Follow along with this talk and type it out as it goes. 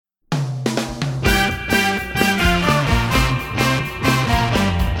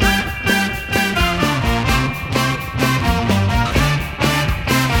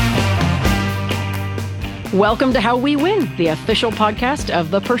Welcome to How We Win, the official podcast of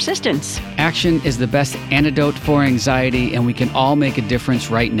The Persistence. Action is the best antidote for anxiety, and we can all make a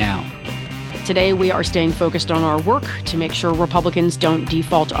difference right now. Today, we are staying focused on our work to make sure Republicans don't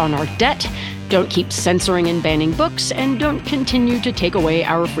default on our debt, don't keep censoring and banning books, and don't continue to take away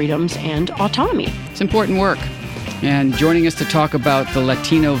our freedoms and autonomy. It's important work. And joining us to talk about the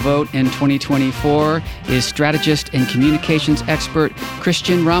Latino vote in 2024 is strategist and communications expert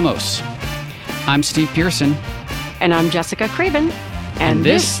Kristian Ramos. I'm Steve Pearson. And I'm Jessica Craven. And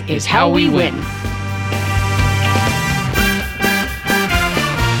this is How We Win.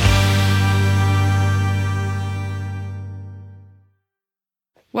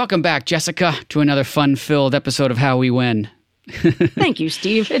 Welcome back, Jessica, to another fun-filled episode of How We Win. Thank you,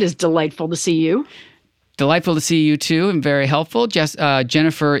 Steve. It is delightful to see you. Delightful to see you, too, and very helpful.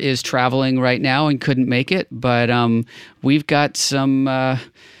 Jennifer is traveling right now and couldn't make it, but we've got some...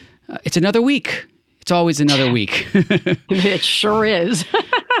 it's another week. It's always another week. It sure is.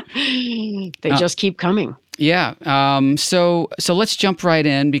 They just keep coming. Yeah. So let's jump right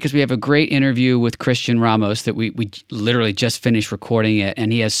in because we have a great interview with Kristian Ramos that we literally just finished recording it,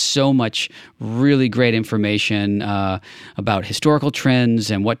 and he has so much really great information about historical trends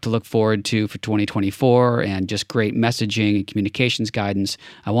and what to look forward to for 2024, and just great messaging and communications guidance.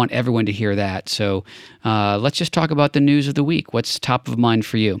 I want everyone to hear that. So let's just talk about the news of the week. What's top of mind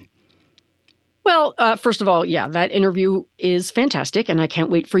for you? Well, first of all, yeah, that interview is fantastic, and I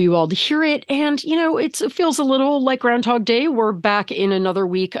can't wait for you all to hear it. And, you know, it feels a little like Groundhog Day. We're back in another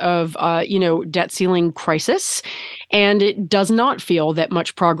week of, debt ceiling crisis, and it does not feel that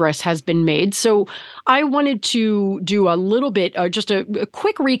much progress has been made. So I wanted to do a little bit, just a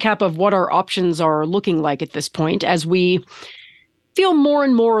quick recap of what our options are looking like at this point as we feel more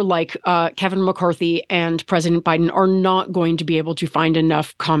and more like Kevin McCarthy and President Biden are not going to be able to find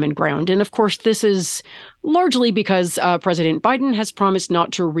enough common ground. And of course, this is largely because President Biden has promised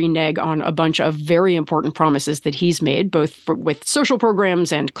not to renege on a bunch of very important promises that he's made, both with social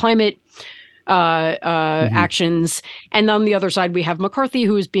programs and climate actions. And on the other side, we have McCarthy,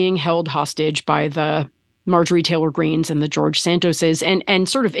 who is being held hostage by the Marjorie Taylor Greenes and the George Santoses, and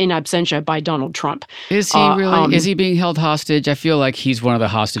sort of in absentia by Donald Trump. Is he really? Is he being held hostage? I feel like he's one of the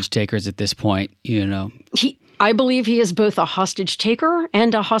hostage takers at this point. You know, I believe he is both a hostage taker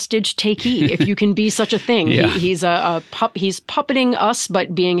and a hostage takee, if you can be such a thing. Yeah. He's he's puppeting us,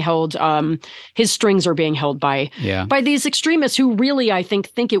 but being held. His strings are being held by these extremists who really, I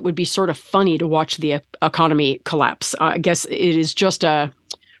think it would be sort of funny to watch the economy collapse. I guess it is just a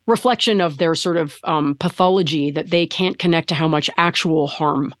reflection of their sort of pathology that they can't connect to how much actual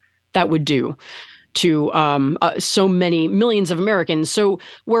harm that would do to so many millions of Americans. So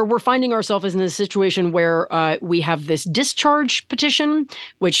where we're finding ourselves is in a situation where we have this discharge petition,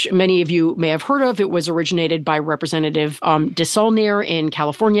 which many of you may have heard of. It was originated by Representative DeSaulnier in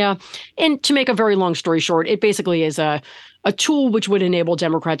California. And to make a very long story short, it basically is a tool which would enable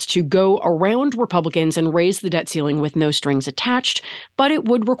Democrats to go around Republicans and raise the debt ceiling with no strings attached, but it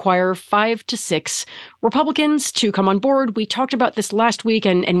would require 5 to 6 Republicans to come on board. We talked about this last week,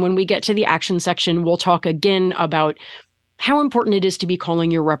 and when we get to the action section, we'll talk again about how important it is to be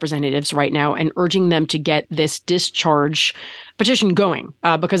calling your representatives right now and urging them to get this discharge petition going,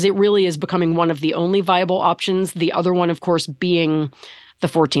 because it really is becoming one of the only viable options. The other one, of course, being the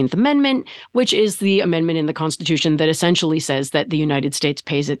 14th Amendment, which is the amendment in the Constitution that essentially says that the United States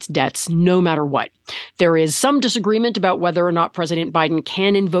pays its debts no matter what. There is some disagreement about whether or not President Biden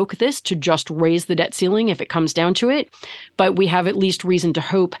can invoke this to just raise the debt ceiling if it comes down to it, but we have at least reason to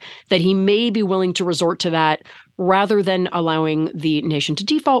hope that he may be willing to resort to that rather than allowing the nation to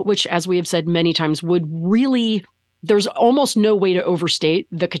default, which, as we have said many times, would really... There's almost no way to overstate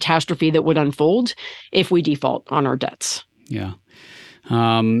the catastrophe that would unfold if we default on our debts. Yeah.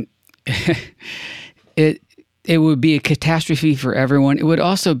 It would be a catastrophe for everyone. It would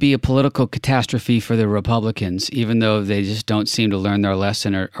also be a political catastrophe for the Republicans, even though they just don't seem to learn their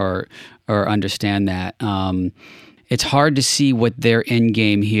lesson or understand that. It's hard to see what their end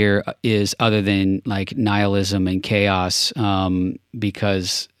game here is other than like nihilism and chaos,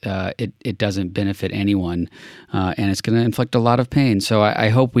 because it doesn't benefit anyone, and it's going to inflict a lot of pain. So I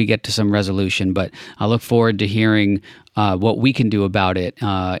hope we get to some resolution, but I look forward to hearing what we can do about it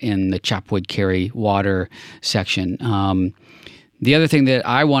in the Chopwood Carry Water section. The other thing that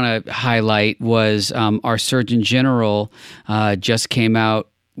I want to highlight was our Surgeon General just came out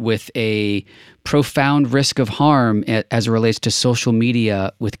with a profound risk of harm as it relates to social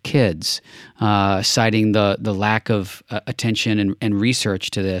media with kids, citing the lack of attention and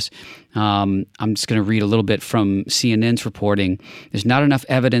research to this. I'm just going to read a little bit from CNN's reporting. There's not enough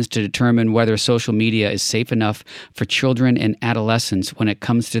evidence to determine whether social media is safe enough for children and adolescents when it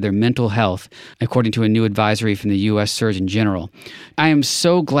comes to their mental health, according to a new advisory from the U.S. Surgeon General. I am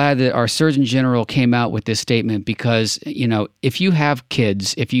so glad that our Surgeon General came out with this statement because, if you have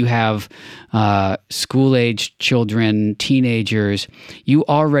kids, if you have school-age children, teenagers, you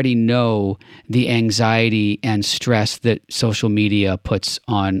already know the anxiety and stress that social media puts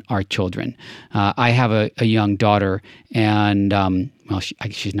on our children. I have a young daughter, and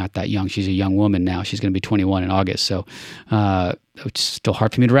she's not that young. She's a young woman now. She's going to be 21 in August, so it's still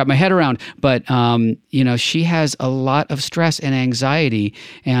hard for me to wrap my head around. But she has a lot of stress and anxiety,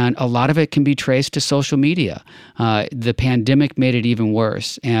 and a lot of it can be traced to social media. The pandemic made it even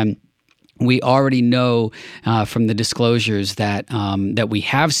worse, and we already know from the disclosures that we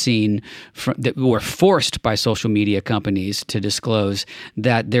have seen that were forced by social media companies to disclose,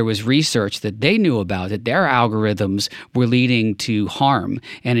 that there was research that they knew about, that their algorithms were leading to harm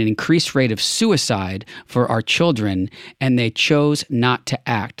and an increased rate of suicide for our children, and they chose not to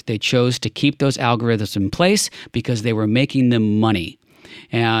act. They chose to keep those algorithms in place because they were making them money.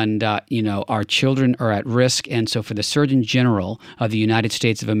 And, our children are at risk. And so for the Surgeon General of the United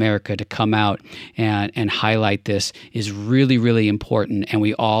States of America to come out and highlight this is really, really important. And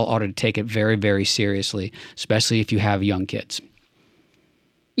we all ought to take it very, very seriously, especially if you have young kids.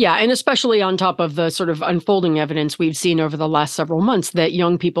 Yeah, and especially on top of the sort of unfolding evidence we've seen over the last several months that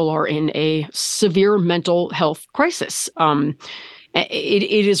young people are in a severe mental health crisis. It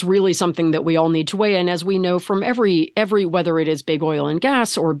is really something that we all need to weigh in. As we know from every whether it is big oil and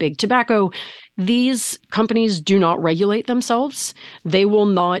gas or big tobacco, these companies do not regulate themselves. They will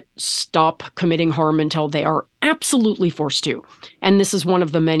not stop committing harm until they are absolutely forced to. And this is one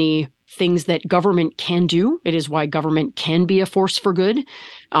of the many things that government can do. It is why government can be a force for good.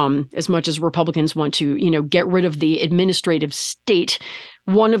 As much as Republicans want to, get rid of the administrative state,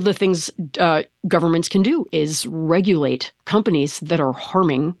 one of the things governments can do is regulate companies that are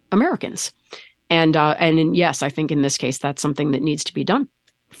harming Americans. And yes, I think in this case, that's something that needs to be done,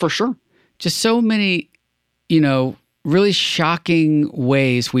 for sure. Just so many, really shocking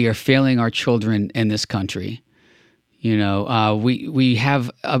ways we are failing our children in this country. We have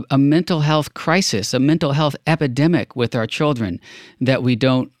a mental health crisis, a mental health epidemic with our children that we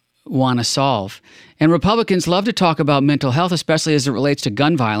don't want to solve. And Republicans love to talk about mental health, especially as it relates to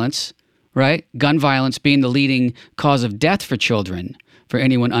gun violence, right? Gun violence being the leading cause of death for children, for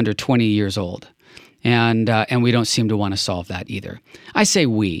anyone under 20 years old. And we don't seem to want to solve that either. I say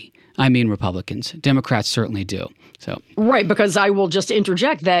we. I mean Republicans. Democrats certainly do. So right, because I will just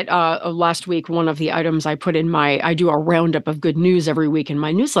interject that last week, one of the items I put in I do a roundup of good news every week in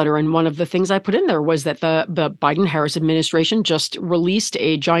my newsletter, and one of the things I put in there was that the Biden-Harris administration just released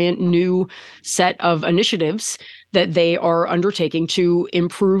a giant new set of initiatives that they are undertaking to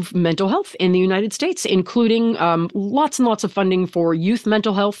improve mental health in the United States, including lots and lots of funding for youth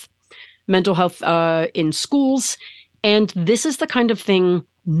mental health in schools. And this is the kind of thing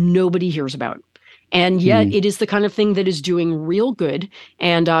nobody hears about. And yet it is the kind of thing that is doing real good.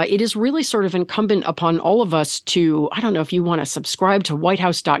 And it is really sort of incumbent upon all of us to, I don't know if you want to subscribe to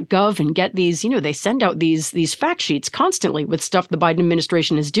whitehouse.gov and get these, they send out these fact sheets constantly with stuff the Biden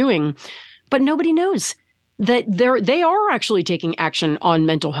administration is doing, but nobody knows that they are actually taking action on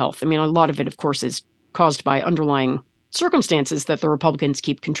mental health. I mean, a lot of it, of course, is caused by underlying circumstances that the Republicans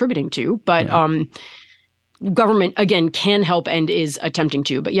keep contributing to. But government, again, can help and is attempting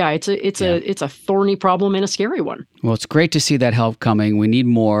to. But yeah, it's a thorny problem and a scary one. Well, it's great to see that help coming. We need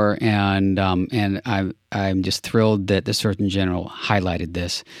more, and I'm just thrilled that the Surgeon General highlighted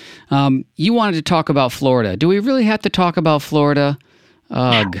this. You wanted to talk about Florida. Do we really have to talk about Florida?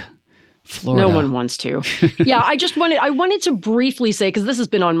 Ugh. Florida. No one wants to. Yeah, I wanted to briefly say, because this has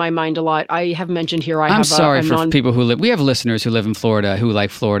been on my mind a lot. I have mentioned here I'm sorry for people who live. We have listeners who live in Florida who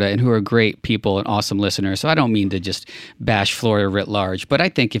like Florida and who are great people and awesome listeners. So I don't mean to just bash Florida writ large, but I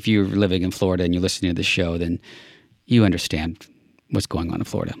think if you're living in Florida and you're listening to this show, then you understand what's going on in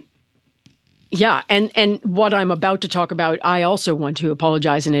Florida. Yeah, and what I'm about to talk about, I also want to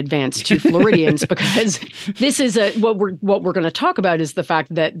apologize in advance to Floridians because this is what we're going to talk about is the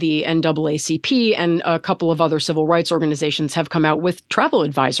fact that the NAACP and a couple of other civil rights organizations have come out with travel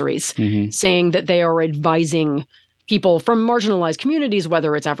advisories saying that they are advising people from marginalized communities,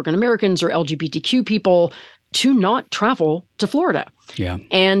 whether it's African Americans or LGBTQ people, to not travel to Florida. Yeah.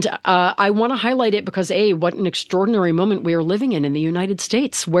 And I want to highlight it because, A, what an extraordinary moment we are living in the United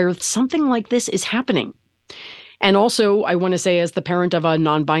States where something like this is happening. And also, I want to say, as the parent of a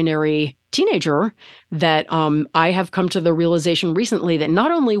non-binary teenager, that I have come to the realization recently that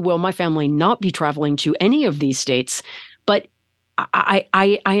not only will my family not be traveling to any of these states, but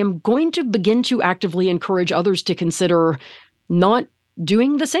I am going to begin to actively encourage others to consider not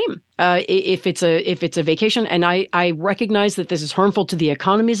doing the same if it's a vacation. And I recognize that this is harmful to the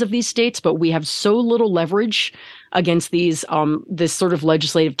economies of these states, but we have so little leverage against this sort of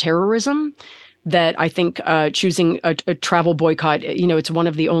legislative terrorism that I think choosing a travel boycott, it's one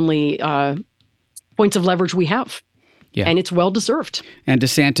of the only points of leverage we have. Yeah. And it's well-deserved. And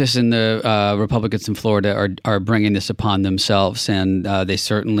DeSantis and the Republicans in Florida are bringing this upon themselves. And they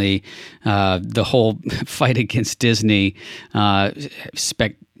certainly, the whole fight against Disney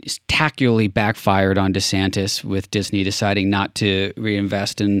spectacularly backfired on DeSantis, with Disney deciding not to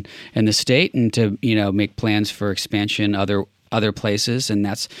reinvest in the state and to, make plans for expansion other places, and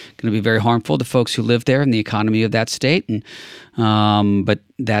that's going to be very harmful to folks who live there and the economy of that state. And but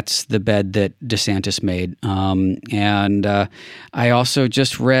that's the bed that DeSantis made. And I also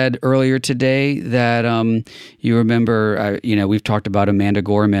just read earlier today that you remember, we've talked about Amanda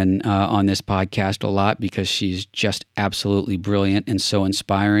Gorman on this podcast a lot because she's just absolutely brilliant and so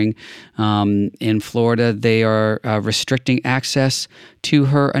inspiring. In Florida, they are restricting access to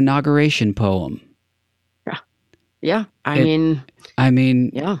her inauguration poem. Yeah, I mean,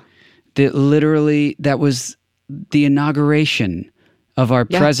 yeah. That was the inauguration of our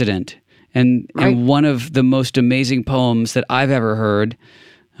president, and one of the most amazing poems that I've ever heard.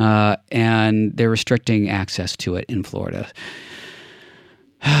 And they're restricting access to it in Florida.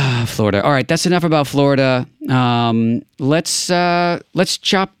 Florida. All right, that's enough about Florida. Let's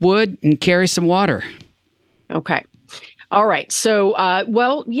chop wood and carry some water. Okay. All right. So, I'm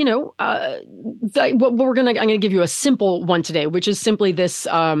going to give you a simple one today, which is simply this,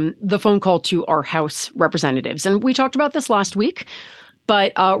 the phone call to our House representatives. And we talked about this last week,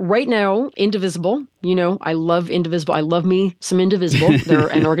 but right now, Indivisible, I love Indivisible. I love me some Indivisible. They're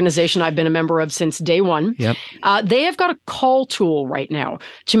an organization I've been a member of since day one. Yep. They have got a call tool right now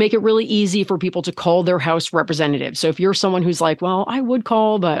to make it really easy for people to call their House representatives. So if you're someone who's like, well, I would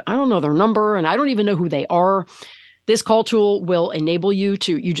call, but I don't know their number and I don't even know who they are, this call tool will enable you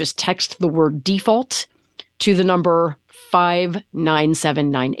just text the word default to the number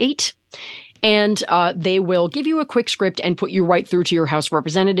 59798. And they will give you a quick script and put you right through to your House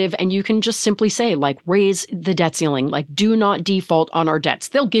representative. And you can just simply say, raise the debt ceiling, do not default on our debts.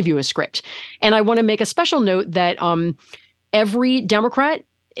 They'll give you a script. And I want to make a special note that every Democrat,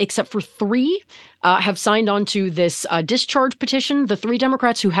 except for 3, have signed on to this discharge petition. The 3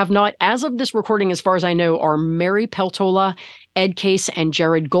 Democrats who have not, as of this recording, as far as I know, are Mary Peltola, Ed Case, and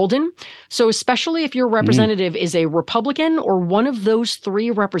Jared Golden. So especially if your representative is a Republican or one of those 3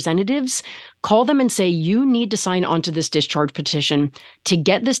 representatives, call them and say, you need to sign onto this discharge petition to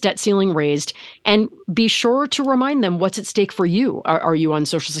get this debt ceiling raised. And be sure to remind them what's at stake for you. Are you on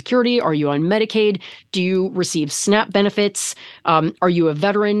Social Security? Are you on Medicaid? Do you receive SNAP benefits? Are you a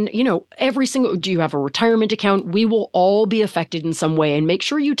veteran? Do you have a retirement account? We will all be affected in some way. And make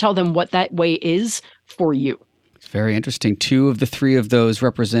sure you tell them what that way is for you. Very interesting. 2 of the 3 of those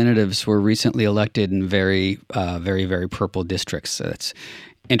representatives were recently elected in very, very, very purple districts. So that's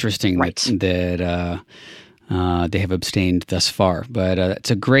interesting that they have abstained thus far. But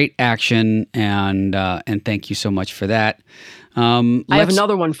it's a great action, and thank you so much for that. I have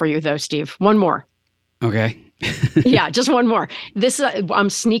another one for you, though, Steve. One more. Okay. Yeah, just one more. This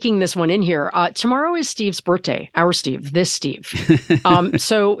I'm sneaking this one in here. Tomorrow is Steve's birthday. Our Steve, this Steve.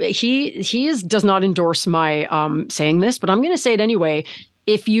 So he does not endorse my saying this, but I'm going to say it anyway.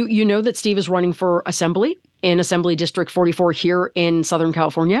 If you know that Steve is running for Assembly in Assembly District 44 here in Southern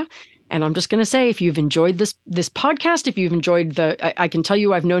California. And I'm just going to say, if you've enjoyed this podcast, if you've enjoyed I can tell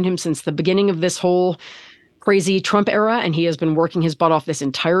you I've known him since the beginning of this whole crazy Trump era, and he has been working his butt off this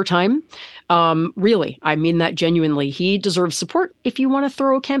entire time. Really, I mean that genuinely. He deserves support. If you want to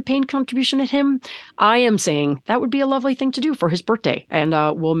throw a campaign contribution at him, I am saying that would be a lovely thing to do for his birthday. And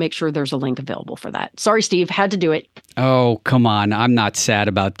we'll make sure there's a link available for that. Sorry, Steve, had to do it. Oh, come on. I'm not sad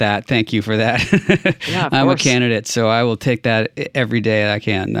about that. Thank you for that. Yeah, I'm a candidate, so I will take that every day I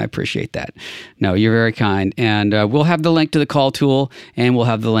can. I appreciate that. No, you're very kind. And we'll have the link to the call tool, and we'll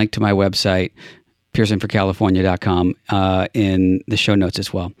have the link to my website, PearsonForCalifornia.com, in the show notes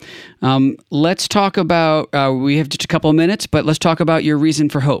as well. Let's talk about, we have just a couple of minutes, but let's talk about your reason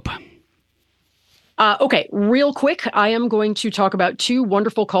for hope. Okay, real quick, I am going to talk about two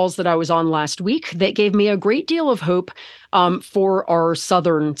wonderful calls that I was on last week that gave me a great deal of hope for our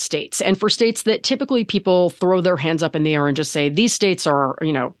southern states and for states that typically people throw their hands up in the air and just say, these states are,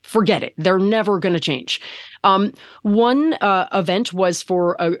 forget it. They're never going to change. One event was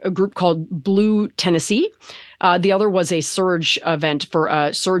for a group called Blue Tennessee. The other was a Surge event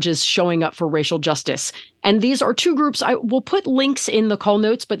for Surges showing up for racial justice. And these are two groups. I will put links in the call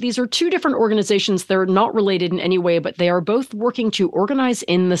notes, but these are two different organizations. They're not related in any way, but they are both working to organize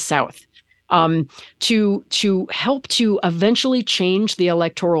in the South. To help to eventually change the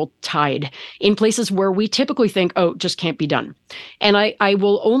electoral tide in places where we typically think, oh, just can't be done. And I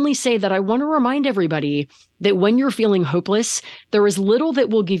will only say that I want to remind everybody that when you're feeling hopeless, there is little that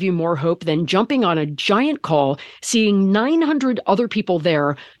will give you more hope than jumping on a giant call, seeing 900 other people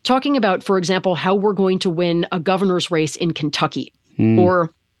there talking about, for example, how we're going to win a governor's race in Kentucky,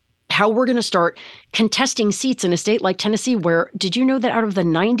 or how we're going to start contesting seats in a state like Tennessee, where did you know that out of the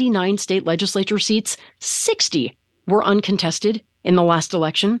 99 state legislature seats, 60 were uncontested in the last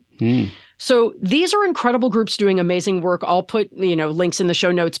election? So these are incredible groups doing amazing work. I'll put, links in the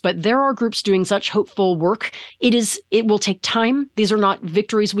show notes, but there are groups doing such hopeful work. It will take time. These are not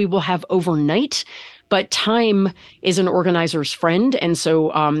victories we will have overnight, but time is an organizer's friend. And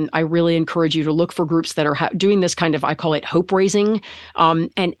so I really encourage you to look for groups that are doing this kind of, I call it hope raising,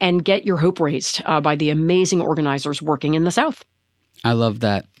 and get your hope raised by the amazing organizers working in the South. I love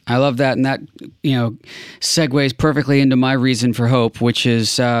that. And that, segues perfectly into my reason for hope, which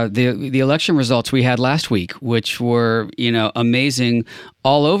is the election results we had last week, which were, amazing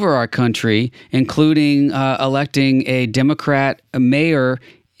all over our country, including electing a Democrat mayor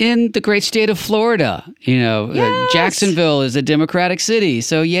in the great state of Florida. Yes. Jacksonville is a Democratic city.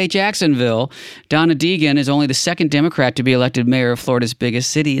 So yay, Jacksonville. Donna Deegan is only the second Democrat to be elected mayor of Florida's biggest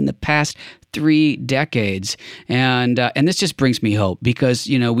city in the past 3 decades. And this just brings me hope because,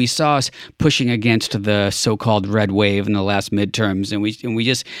 we saw us pushing against the so-called red wave in the last midterms, and we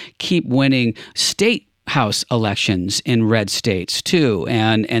just keep winning state House elections in red states too,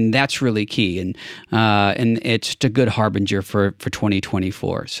 and that's really key, and it's a good harbinger for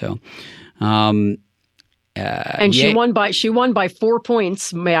 2024. So, and she won by 4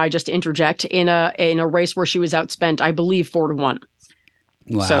 points. May I just interject in a race where she was outspent, I believe 4-1.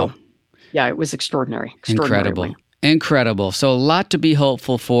 Wow! So, yeah, it was extraordinary. Incredible. So a lot to be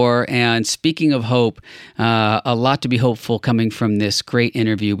hopeful for. And speaking of hope, a lot to be hopeful coming from this great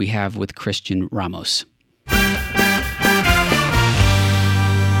interview we have with Kristian Ramos.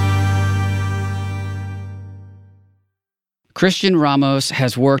 Kristian Ramos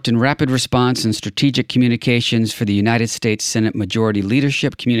has worked in rapid response and strategic communications for the United States Senate Majority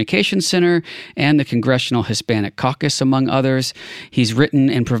Leadership Communications Center and the Congressional Hispanic Caucus, among others. He's written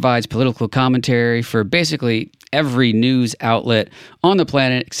and provides political commentary for basically every news outlet on the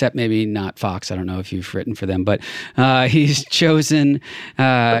planet, except maybe not Fox. I don't know if you've written for them, but he was chosen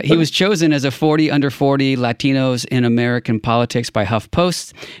as a 40 under 40 Latinos in American politics by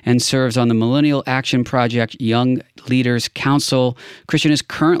HuffPost and serves on the Millennial Action Project Young Leaders Council. Kristian is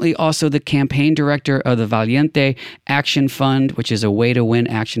currently also the campaign director of the Valiente Action Fund, which is a Way to Win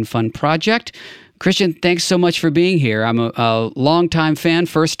Action Fund project. Kristian, thanks so much for being here. I'm a longtime fan,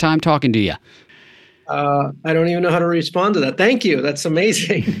 first time talking to you. I don't even know how to respond to that. Thank you. That's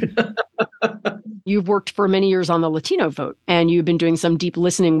amazing. You've worked for many years on the Latino vote, and you've been doing some deep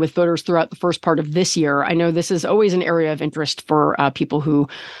listening with voters throughout the first part of this year. I know this is always an area of interest for people who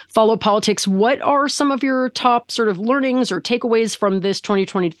follow politics. What are some of your top sort of learnings or takeaways from this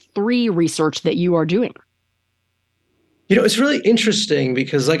 2023 research that you are doing? It's really interesting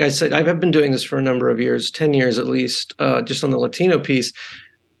because, like I said, I've been doing this for a number of years, 10 years at least, just on the Latino piece.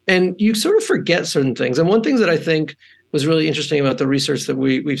 And you sort of forget certain things. And one thing that I think was really interesting about the research that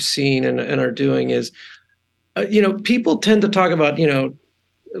we've seen and are doing is, people tend to talk about,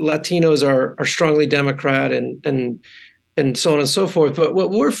 Latinos are strongly Democrat and so on and so forth. But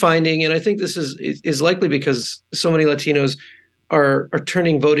what we're finding, and I think this is likely because so many Latinos are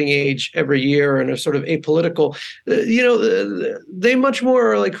turning voting age every year and are sort of apolitical, they much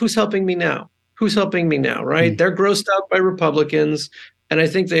more are like, who's helping me now? Who's helping me now, right? They're grossed out by Republicans. And I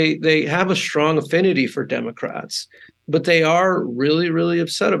think they have a strong affinity for Democrats, but they are really, really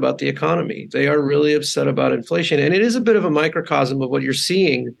upset about the economy. They are really upset about inflation. And it is a bit of a microcosm of what you're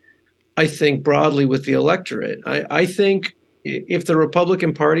seeing, I think, broadly with the electorate. I think if the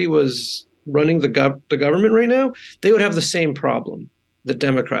Republican Party was running the government right now, they would have the same problem that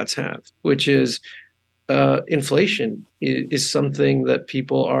Democrats have, which is inflation is something that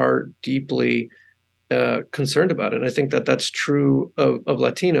people are deeply concerned about. And I think that that's true of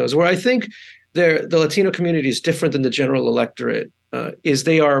Latinos, where I think the Latino community is different than the general electorate, is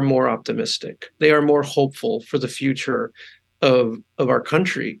they are more optimistic. They are more hopeful for the future of our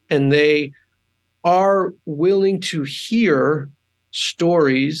country. And they are willing to hear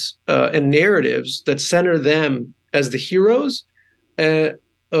stories and narratives that center them as the heroes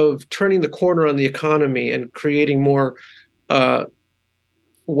of turning the corner on the economy and creating more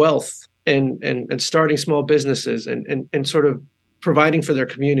wealth and starting small businesses and sort of providing for their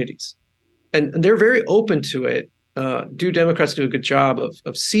communities. And they're very open to it. Do Democrats do a good job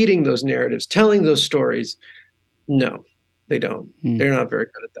of seeding those narratives, telling those stories? No, they don't. They're not very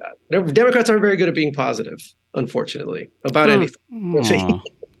good at that. Democrats aren't very good at being positive, unfortunately, about anything.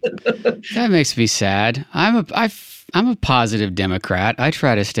 That makes me sad. I'm a positive Democrat. I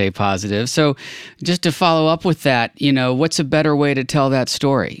try to stay positive. So just to follow up with that, what's a better way to tell that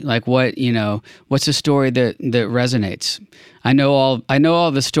story? Like what's a story that resonates? I know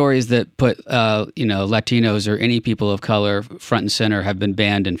all the stories that put Latinos or any people of color front and center have been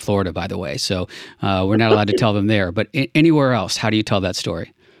banned in Florida, by the way. So we're not allowed to tell them there. But anywhere else, how do you tell that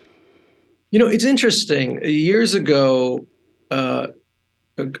story? It's interesting. Years ago, a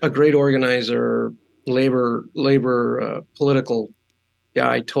great organizer, labor political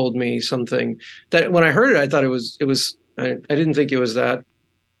guy told me something that when I heard it, I thought I didn't think it was that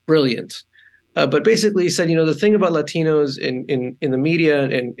brilliant. But basically he said, the thing about Latinos in the media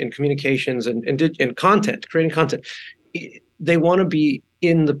and in communications and content, creating content, they want to be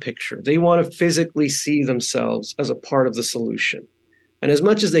in the picture. They want to physically see themselves as a part of the solution. And as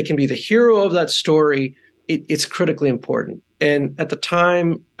much as they can be the hero of that story, it's critically important. And at the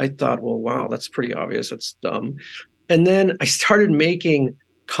time, I thought, well, wow, that's pretty obvious. That's dumb. And then I started making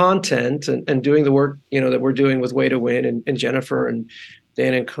content and doing the work, that we're doing with Way to Win and Jennifer and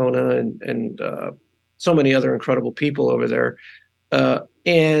Dan and Kona and so many other incredible people over there.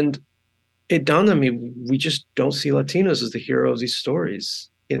 And it dawned on me, we just don't see Latinos as the hero of these stories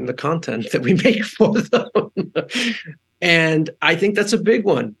in the content that we make for them. And I think that's a big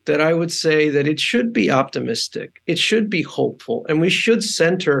one, that I would say that it should be optimistic. It should be hopeful. And we should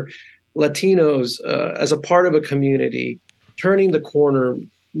center Latinos as a part of a community, turning the corner,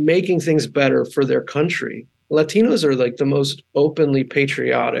 making things better for their country. Latinos are like the most openly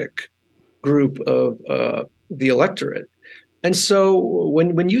patriotic group of the electorate. And so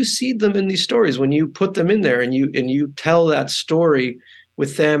when you seed them in these stories, when you put them in there and you tell that story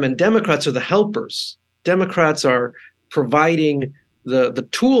with them, and Democrats are the helpers. Democrats are providing the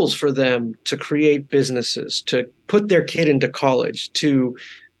tools for them to create businesses, to put their kid into college, to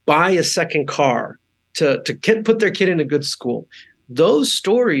buy a second car, to put their kid in a good school. Those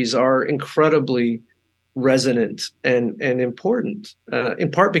stories are incredibly resonant and important,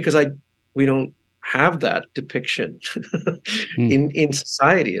 in part because we don't have that depiction in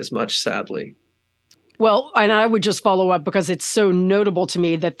society as much, sadly. Well, and I would just follow up because it's so notable to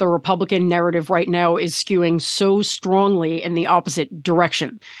me that the Republican narrative right now is skewing so strongly in the opposite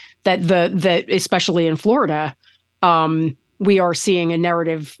direction. That especially in Florida, we are seeing a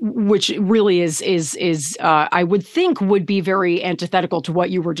narrative which really is I would think would be very antithetical to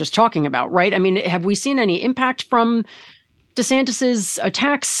what you were just talking about, right? I mean, have we seen any impact from DeSantis's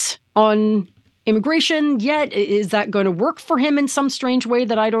attacks on immigration yet? Is that going to work for him in some strange way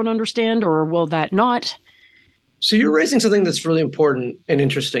that I don't understand, or will that not? So you're raising something that's really important and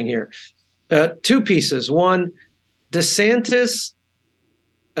interesting here. Two pieces. One, DeSantis,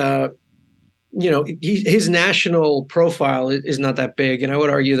 his national profile is not that big. And I would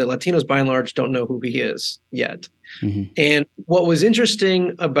argue that Latinos by and large don't know who he is yet. Mm-hmm. And what was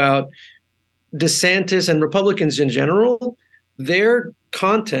interesting about DeSantis and Republicans in general, their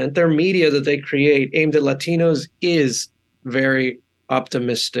content, their media that they create aimed at Latinos is very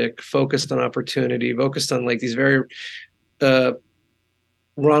optimistic, focused on opportunity, focused on like these very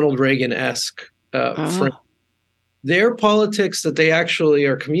Ronald Reagan-esque their politics that they actually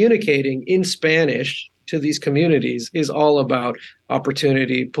are communicating in Spanish to these communities is all about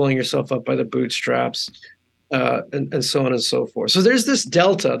opportunity, pulling yourself up by the bootstraps, and so on and so forth. So there's this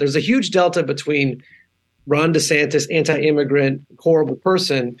delta. There's a huge delta between Ron DeSantis, anti-immigrant, horrible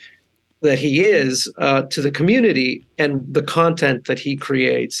person that he is to the community, and the content that he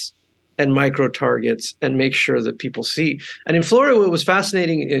creates and micro-targets and makes sure that people see. And in Florida, what was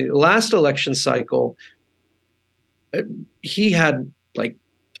fascinating, last election cycle, he had, like,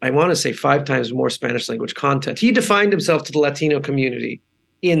 I want to say 5 times more Spanish language content. He defined himself to the Latino community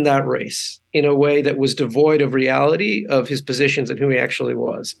in that race in a way that was devoid of reality of his positions and who he actually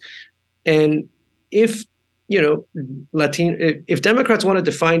was. And if Democrats want to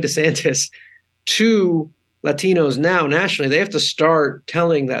define DeSantis to Latinos now nationally, they have to start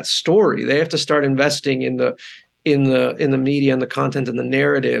telling that story. They have to start investing in the media and the content and the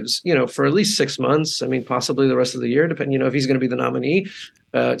narratives, for at least 6 months. I mean, possibly the rest of the year, depending, if he's going to be the nominee.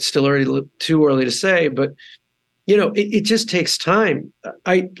 It's still too early to say, but it just takes time.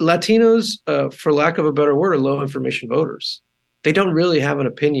 Latinos, for lack of a better word, are low information voters. They don't really have an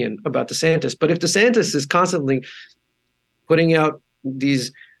opinion about DeSantis. But if DeSantis is constantly putting out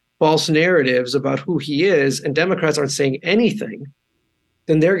these false narratives about who he is, and Democrats aren't saying anything,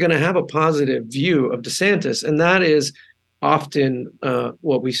 then they're going to have a positive view of DeSantis. And that is often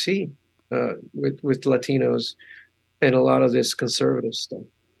what we see with Latinos and a lot of this conservative stuff.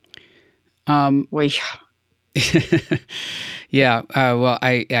 Yeah. Well,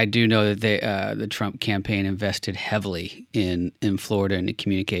 I do know that the Trump campaign invested heavily in Florida and in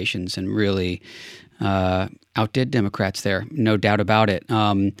communications and really outdid Democrats there. No doubt about it.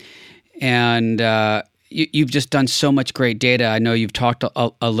 You've just done so much great data. I know you've talked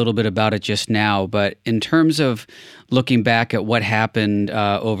a little bit about it just now, but in terms of looking back at what happened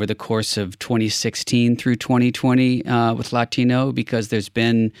over the course of 2016 through 2020 with Latino, because it's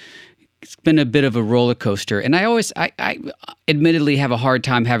been a bit of a roller coaster. And I admittedly have a hard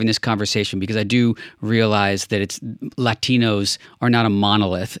time having this conversation because I do realize that Latinos are not a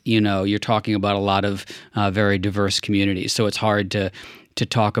monolith. You're talking about a lot of very diverse communities. So it's hard to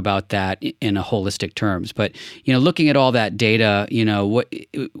talk about that in a holistic terms. But, looking at all that data,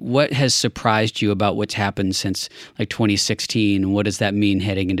 what has surprised you about what's happened since 2016? And what does that mean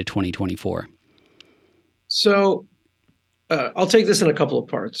heading into 2024? So I'll take this in a couple of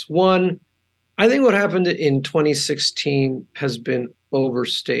parts. One, I think what happened in 2016 has been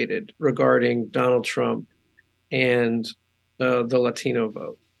overstated regarding Donald Trump and the Latino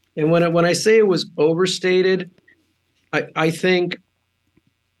vote. And when I say it was overstated, I think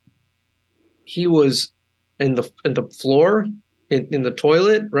he was in the floor, in the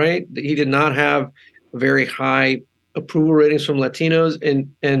toilet, right? He did not have very high approval ratings from Latinos,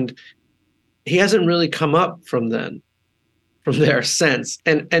 and he hasn't really come up from there since.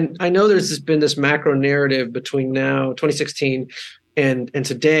 And I know there's been this macro narrative between now, 2016, and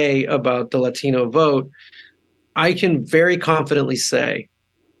today about the Latino vote. I can very confidently say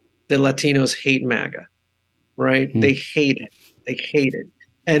that Latinos hate MAGA, right? Mm. They hate it. They hate it.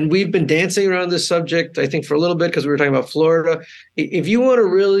 And we've been dancing around this subject, I think, for a little bit because we were talking about Florida. If you want to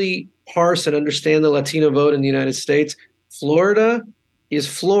really parse and understand the Latino vote in the United States, Florida is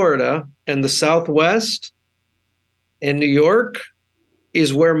Florida, and the Southwest and New York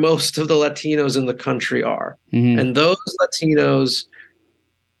is where most of the Latinos in the country are. Mm-hmm. And those Latinos,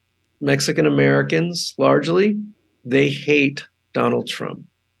 Mexican Americans largely, they hate Donald Trump.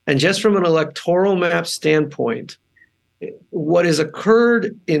 And just from an electoral map standpoint, what has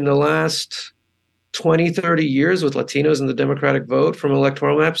occurred in the last 20, 30 years with Latinos in the Democratic vote from an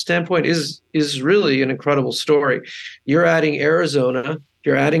electoral map standpoint is really an incredible story. You're adding Arizona,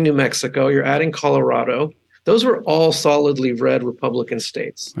 you're adding New Mexico, you're adding Colorado. Those were all solidly red Republican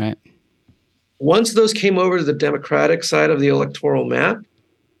states. Right. Once those came over to the Democratic side of the electoral map,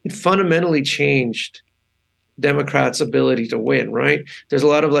 it fundamentally changed Democrats' ability to win, right? There's a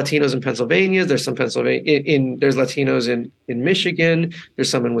lot of Latinos in Pennsylvania. There's some there's Latinos in Michigan. There's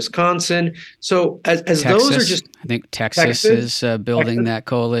some in Wisconsin. So as Texas, those are just, I think Texas is building that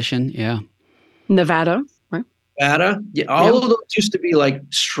coalition. Yeah. Nevada, right? Nevada. Yeah. All of those used to be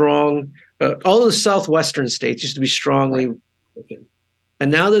strong. All of the southwestern states used to be strongly Republican.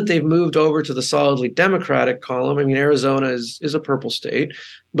 And now that they've moved over to the solidly Democratic column, I mean, Arizona is a purple state,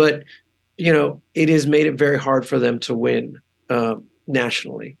 but it has made it very hard for them to win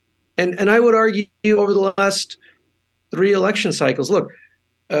nationally. And I would argue over the last 3 election cycles, look,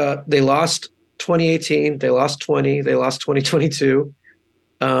 they lost 2018, they lost 20, they lost 2022.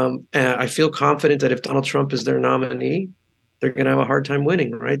 And I feel confident that if Donald Trump is their nominee, they're going to have a hard time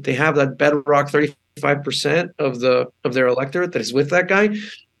winning, right? They have that bedrock 35% of their electorate that is with that guy.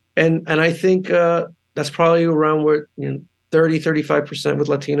 And I think that's probably around where 30-35% with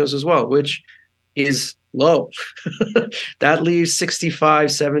Latinos as well, which is low. That leaves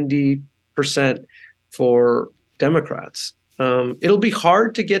 65-70% for Democrats. It'll be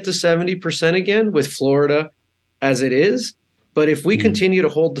hard to get to 70% again with Florida as it is, but if we continue to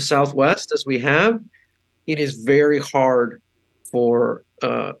hold the Southwest as we have, it is very hard for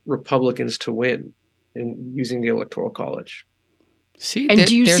Republicans to win in using the Electoral College. See,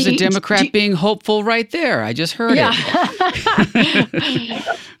 there's a Democrat being hopeful right there. I just heard it.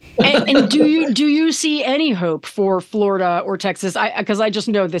 And do you see any hope for Florida or Texas? Because I just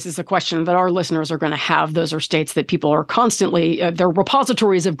know this is a question that our listeners are going to have. Those are states that people are constantly, they're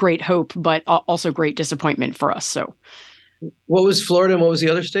repositories of great hope, but also great disappointment for us. So, what was Florida and what was the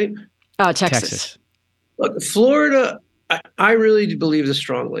other state? Texas. Look, Florida, I really believe this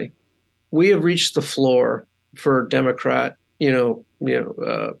strongly. We have reached the floor for Democrat,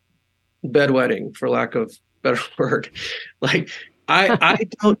 bedwetting, for lack of a better word. Like, I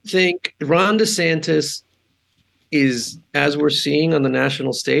don't think Ron DeSantis is, as we're seeing on the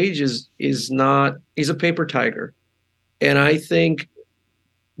national stage, is not, he's a paper tiger. And I think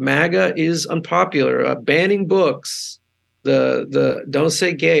MAGA is unpopular. Banning books, the don't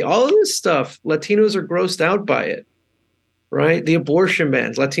say gay, all of this stuff, Latinos are grossed out by it, right? The abortion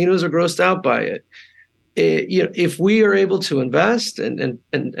bans, Latinos are grossed out by it. If we are able to invest and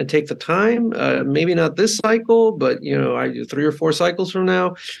take the time, maybe not this cycle, but 3 or 4 cycles from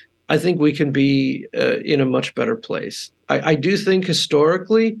now, I think we can be in a much better place. I do think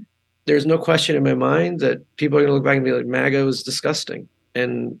historically, there's no question in my mind that people are going to look back and be like, MAGA was disgusting,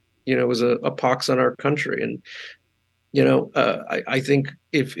 and it was a pox on our country. And I think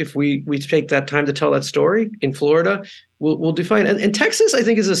if we take that time to tell that story in Florida, we'll define it. And Texas, I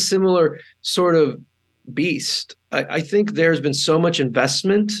think, is a similar sort of beast. I think there's been so much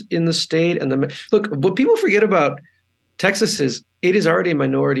investment in the state. And look, what people forget about Texas is it is already a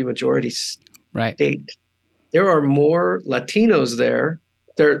minority majority state. There are more Latinos there.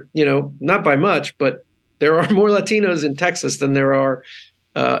 There, not by much, but there are more Latinos in Texas than there are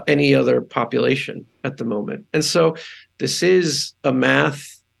any other population at the moment. And so this is a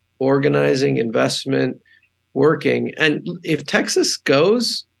math, organizing, investment, working. And if Texas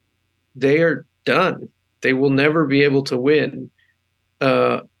goes, they are done. They will never be able to win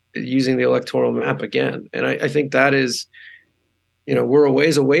using the electoral map again. And I think that is, we're a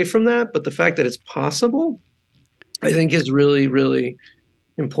ways away from that. But the fact that it's possible, I think, is really, really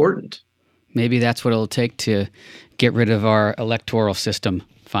important. Maybe that's what it'll take to get rid of our electoral system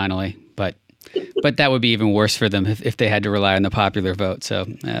finally. But that would be even worse for them if they had to rely on the popular vote. So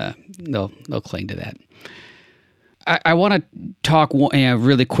they'll cling to that. I want to talk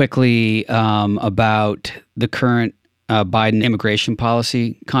really quickly about the current Biden immigration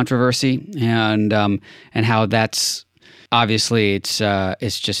policy controversy and how that's obviously it's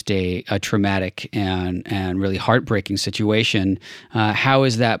just a traumatic and really heartbreaking situation. How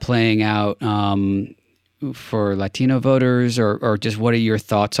is that playing out for Latino voters, or just what are your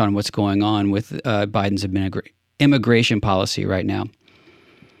thoughts on what's going on with Biden's immigration policy right now?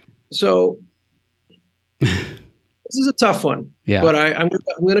 So this is a tough one, but I'm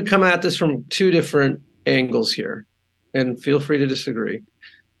going to come at this from 2 different angles here, and feel free to disagree.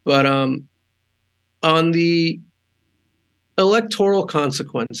 But on the electoral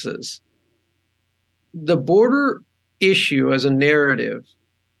consequences, the border issue as a narrative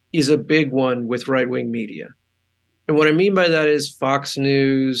is a big one with right-wing media. And what I mean by that is Fox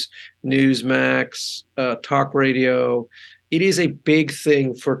News, Newsmax, talk radio. It is a big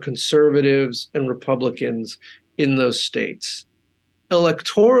thing for conservatives and Republicans in those states.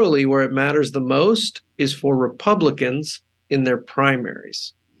 Electorally, where it matters the most is for Republicans in their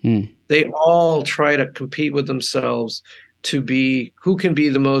primaries. They all try to compete with themselves to be who can be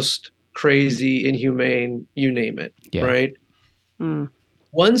the most crazy, inhumane, you name it, right?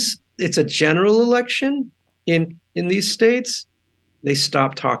 Once it's a general election in these states, they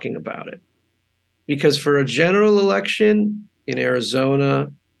stop talking about it. Because for a general election in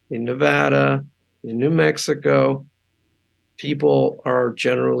Arizona, in Nevada, in New Mexico, people are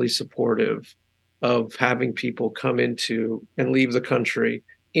generally supportive of having people come into and leave the country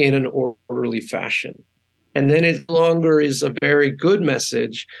in an orderly fashion. And then it no longer is a very good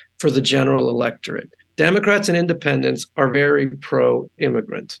message for the general electorate. Democrats and independents are very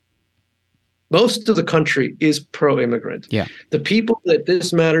pro-immigrant. Most of the country is pro-immigrant. Yeah. The people that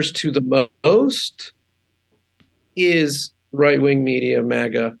this matters to the most is right-wing media,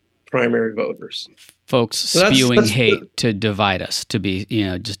 MAGA, primary voters. Folks spewing hate to divide us, to be,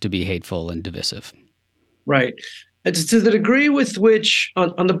 just to be hateful and divisive. Right. And to the degree with which,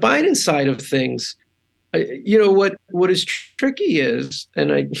 on the Biden side of things, what is tricky is,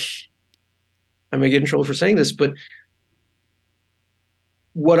 and I may get in trouble for saying this, but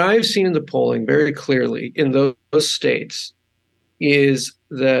what I've seen in the polling very clearly in those states is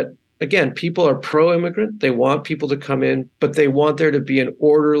that, again, people are pro-immigrant. They want people to come in, but they want there to be an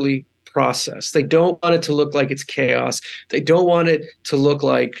orderly process. They don't want it to look like it's chaos. They don't want it to look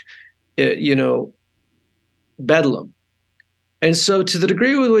like, bedlam. And so to the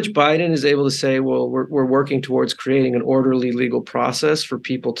degree with which Biden is able to say, well, we're working towards creating an orderly legal process for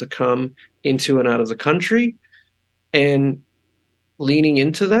people to come into and out of the country, and leaning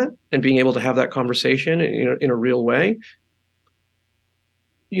into that and being able to have that conversation in a real way.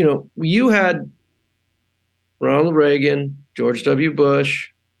 You had Ronald Reagan, George W. Bush,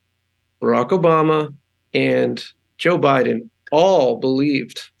 Barack Obama, and Joe Biden all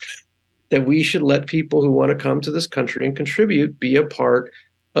believed that we should let people who want to come to this country and contribute be a part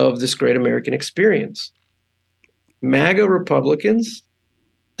of this great American experience. MAGA Republicans,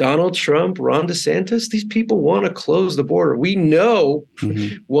 Donald Trump, Ron DeSantis, these people want to close the border. We know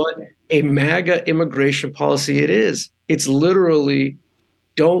what a MAGA immigration policy it is. It's literally,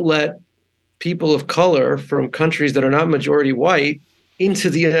 don't let people of color from countries that are not majority white into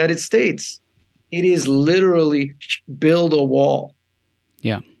the United States. It is literally build a wall.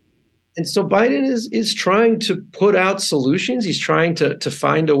 Yeah. And so Biden is trying to put out solutions. He's trying to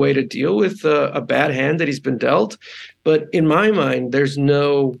find a way to deal with a bad hand that he's been dealt. But in my mind, there's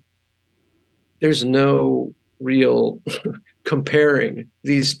no real comparing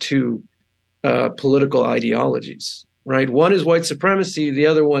these two political ideologies, right? One is white supremacy. The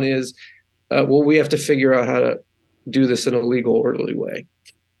other one is, we have to figure out how to do this in a legal, orderly way.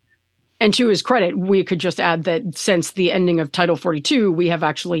 And to his credit, we could just add that since the ending of Title 42, we have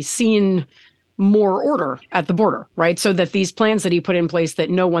actually seen more order at the border, right? So that these plans that he put in place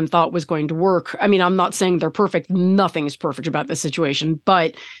that no one thought was going to work. I mean, I'm not saying they're perfect. Nothing is perfect about this situation,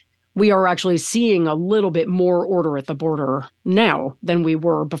 but we are actually seeing a little bit more order at the border now than we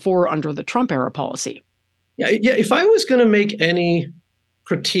were before under the Trump era policy. Yeah. If I was going to make any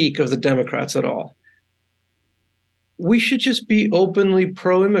critique of the Democrats at all, we should just be openly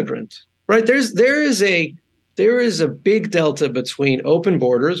pro-immigrant. Right. There is a big delta between open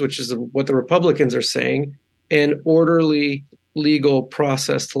borders, which is what the Republicans are saying, and orderly legal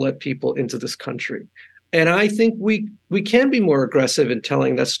process to let people into this country. And I think we can be more aggressive in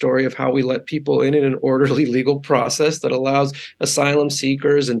telling that story of how we let people in an orderly legal process that allows asylum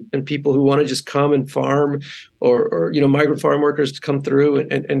seekers and people who want to just come and farm or migrant farm workers to come through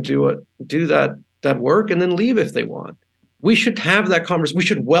and do that work and then leave if they want. We should have that conversation. We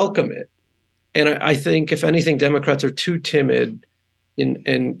should welcome it. And I think, if anything, Democrats are too timid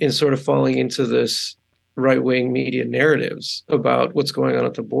in sort of falling into this right-wing media narratives about what's going on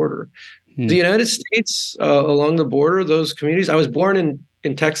at the border. The United States, along the border, those communities, I was born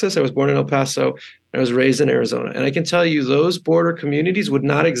in Texas, I was born in El Paso, I was raised in Arizona. And I can tell you those border communities would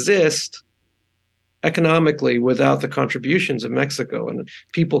not exist economically without the contributions of Mexico and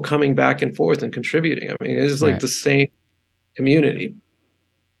people coming back and forth and contributing. I mean, it's like the same community.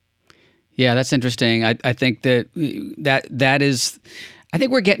 Yeah, that's interesting. I think that is, I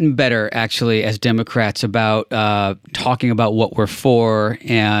think we're getting better actually as Democrats about talking about what we're for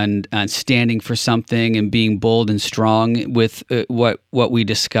and standing for something and being bold and strong with what we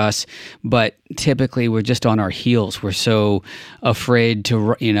discuss. But typically we're just on our heels. We're so afraid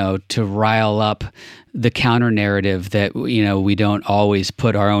to rile up the counter narrative that we don't always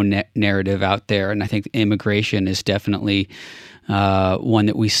put our own narrative out there. And I think immigration is definitely one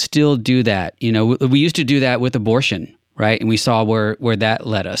that we still do that. We used to do that with abortion, right? And we saw where that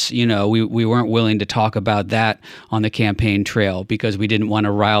led us. We weren't willing to talk about that on the campaign trail because we didn't want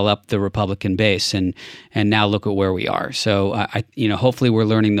to rile up the Republican base. And now look at where we are. So hopefully we're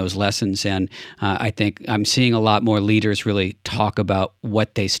learning those lessons. And I think I'm seeing a lot more leaders really talk about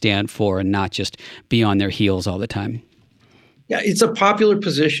what they stand for and not just be on their heels all the time. Yeah, it's a popular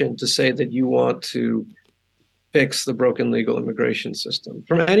position to say that you want to fix the broken legal immigration system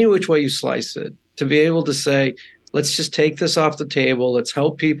from any which way you slice it, to be able to say, let's just take this off the table. Let's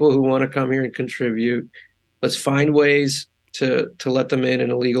help people who want to come here and contribute. Let's find ways to let them in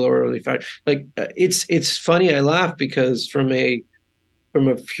a legal or orderly fashion. Like it's funny. I laugh because from a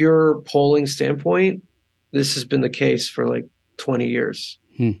pure polling standpoint, this has been the case for like 20 years.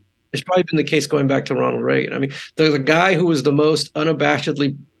 It's probably been the case going back to Ronald Reagan. I mean, the guy who was the most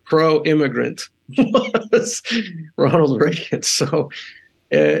unabashedly pro-immigrant was Ronald Reagan. So,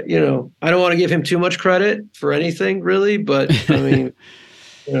 I don't want to give him too much credit for anything really, but I mean,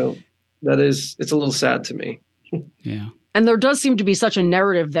 it's a little sad to me. Yeah. And there does seem to be such a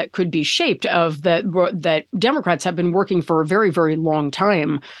narrative that could be shaped of that Democrats have been working for a very, very long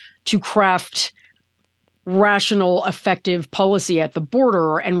time to craft rational, effective policy at the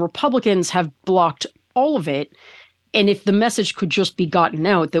border, and Republicans have blocked all of it. And if the message could just be gotten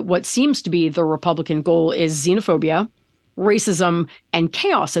out that what seems to be the Republican goal is xenophobia, racism, and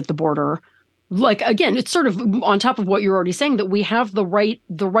chaos at the border, like, again, it's sort of on top of what you're already saying, that we have the right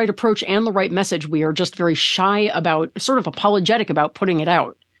approach and the right message. We are just very shy about, sort of apologetic about putting it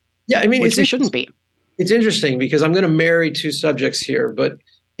out. Yeah, I mean, which we shouldn't be. It's interesting because I'm going to marry two subjects here, but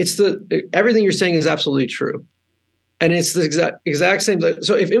everything you're saying is absolutely true. And it's the exact same.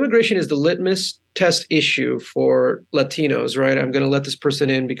 So if immigration is the litmus test issue for Latinos, right? I'm going to let this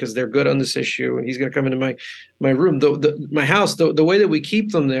person in because they're good on this issue, and he's going to come into my room, my house. The way that we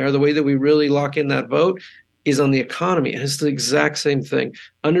keep them there, the way that we really lock in that vote, is on the economy. And it's the exact same thing.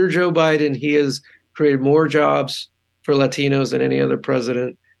 Under Joe Biden, he has created more jobs for Latinos than any other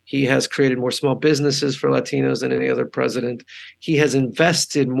president. He has created more small businesses for Latinos than any other president. He has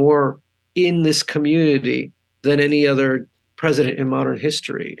invested more in this community than any other president in modern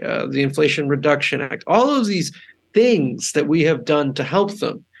history. The Inflation Reduction Act, all of these things that we have done to help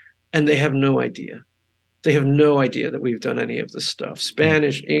them, and they have no idea. They have no idea that we've done any of this stuff.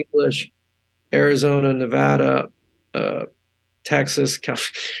 Spanish, English, Arizona, Nevada, Texas,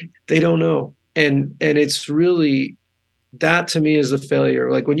 they don't know. And it's really, that to me is a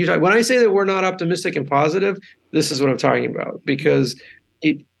failure. Like when I say that we're not optimistic and positive, this is what I'm talking about. Because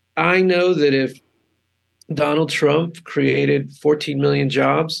I know that if Donald Trump created 14 million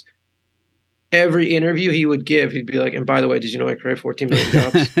jobs, every interview he would give, he'd be like, and by the way, did you know I created 14 million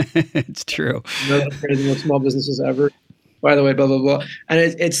jobs? It's true. I created the most small businesses ever. By the way, blah, blah, blah. And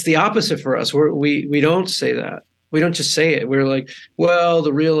it's the opposite for us. We don't say that. We don't just say it. We're like, well,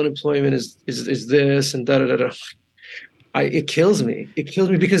 the real unemployment is this and da-da-da-da. It kills me. It kills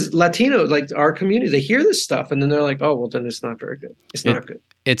me because Latino, like our community, they hear this stuff and then they're like, oh, well, then it's not very good. It's not good.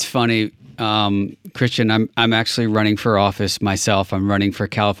 It's funny, Kristian, I'm actually running for office myself. I'm running for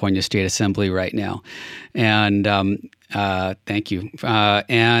California State Assembly right now. And thank you.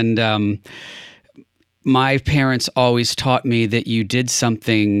 My parents always taught me that you did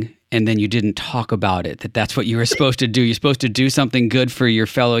something and then you didn't talk about it, that's what you were supposed to do. You're supposed to do something good for your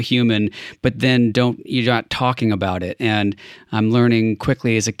fellow human, but then you're not talking about it. And I'm learning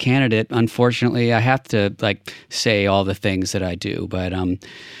quickly as a candidate, unfortunately, I have to say all the things that I do. But,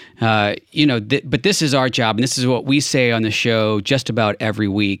 but this is our job. And this is what we say on the show just about every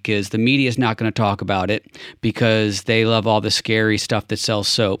week is the media is not going to talk about it because they love all the scary stuff that sells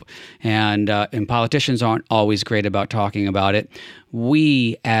soap. And politicians aren't always great about talking about it.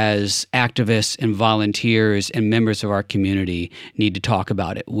 We as activists and volunteers and members of our community need to talk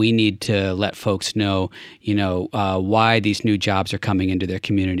about it. We need to let folks know, why these new jobs are coming into their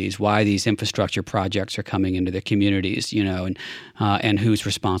communities, why these infrastructure projects are coming into their communities, and who's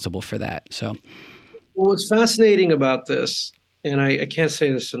responsible for that. So, well, what's fascinating about this, and I can't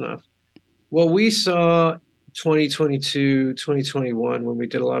say this enough, what we saw 2022, 2021, when we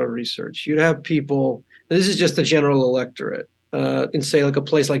did a lot of research, you'd have people, and this is just the general electorate, in say like a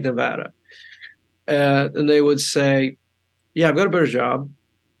place like Nevada. And they would say, yeah, I've got a better job.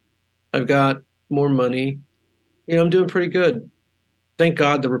 I've got more money. I'm doing pretty good. Thank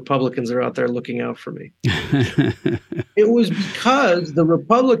God the Republicans are out there looking out for me. It was because the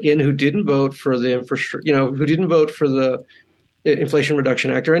Republican who didn't vote for the infrastructure, who didn't vote for the Inflation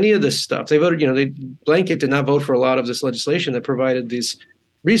Reduction Act or any of this stuff. They voted, they blanket did not vote for a lot of this legislation that provided these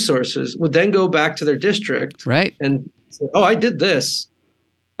resources, would then go back to their district, right, and say, oh, I did this.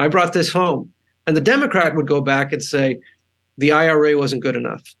 I brought this home. And the Democrat would go back and say, the IRA wasn't good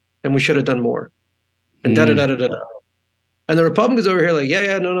enough and we should have done more. And da-da-da-da-da. And the Republicans over here like,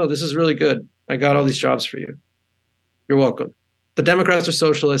 yeah, no, this is really good. I got all these jobs for you. You're welcome. The Democrats are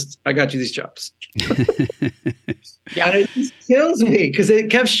socialists. I got you these jobs. Yeah, and it just kills me because it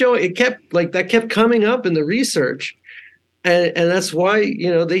kept coming up in the research. And that's why,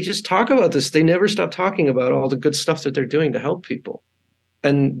 they just talk about this. They never stop talking about all the good stuff that they're doing to help people.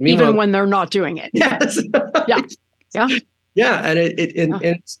 And even when they're not doing it. Yes. Yeah. Yeah. And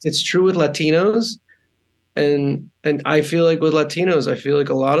it's true with Latinos. And I feel like with Latinos, I feel like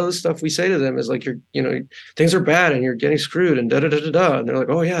a lot of the stuff we say to them is like, things are bad and you're getting screwed and da-da-da-da-da. And they're like,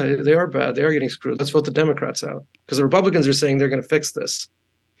 oh yeah, they are bad. They are getting screwed. Let's vote the Democrats out. Because the Republicans are saying they're going to fix this.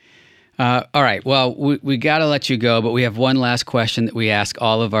 All right. Well, we got to let you go, but we have one last question that we ask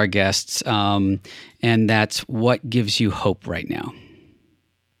all of our guests, and that's what gives you hope right now?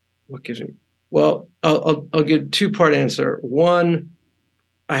 What gives me? Well, I'll give a two-part answer. One,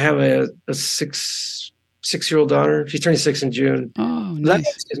 I have a six-year-old daughter. She's turning 6 in June. Oh, nice.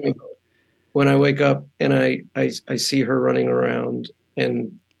 That gives me hope. When I wake up and I see her running around,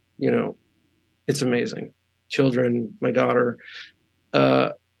 and it's amazing. Children, my daughter.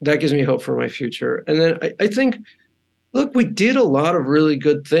 That gives me hope for my future. And then I think, look, we did a lot of really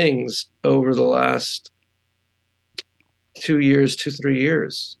good things over the last 2 years, 3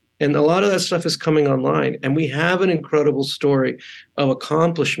 years. And a lot of that stuff is coming online. And we have an incredible story of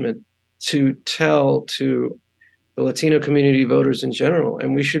accomplishment to tell to the Latino community voters in general.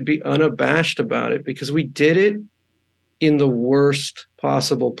 And we should be unabashed about it because we did it in the worst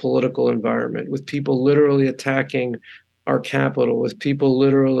possible political environment, with people literally attacking our capital, with people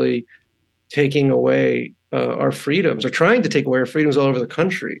literally taking away our freedoms, or trying to take away our freedoms all over the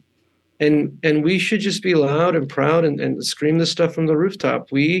country. And we should just be loud and proud and scream this stuff from the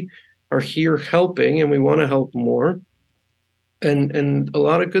rooftop. We are here helping, and we want to help more. And a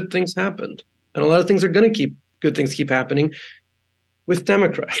lot of good things happened. And a lot of things are going to good things keep happening with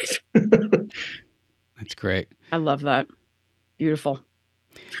Democrats. That's great. I love that. Beautiful.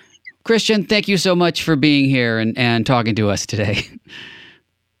 Kristian, thank you so much for being here and talking to us today.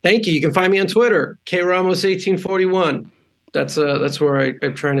 Thank you. You can find me on Twitter, kramos1841. That's where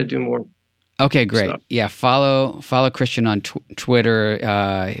I'm trying to do more. Okay, great. Stuff. Yeah, follow Kristian on Twitter.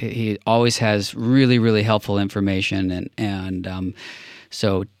 He always has really, really helpful information, and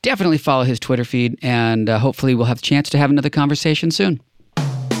so definitely follow his Twitter feed, and hopefully we'll have a chance to have another conversation soon.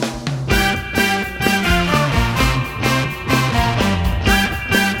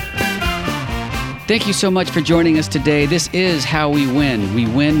 Thank you so much for joining us today. This is How We Win. We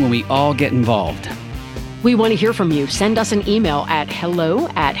win when we all get involved. We want to hear from you. Send us an email at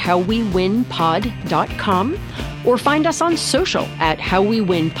hello@howwewinpod.com or find us on social at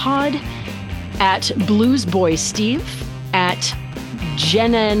howwewinpod, at bluesboysteve, at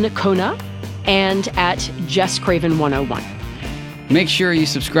Jennen Kona, and at Jess Craven 101. Make sure you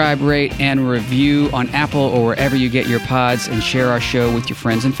subscribe, rate, and review on Apple or wherever you get your pods, and share our show with your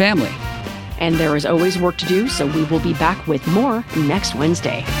friends and family. And there is always work to do, so we will be back with more next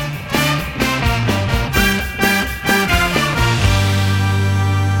Wednesday.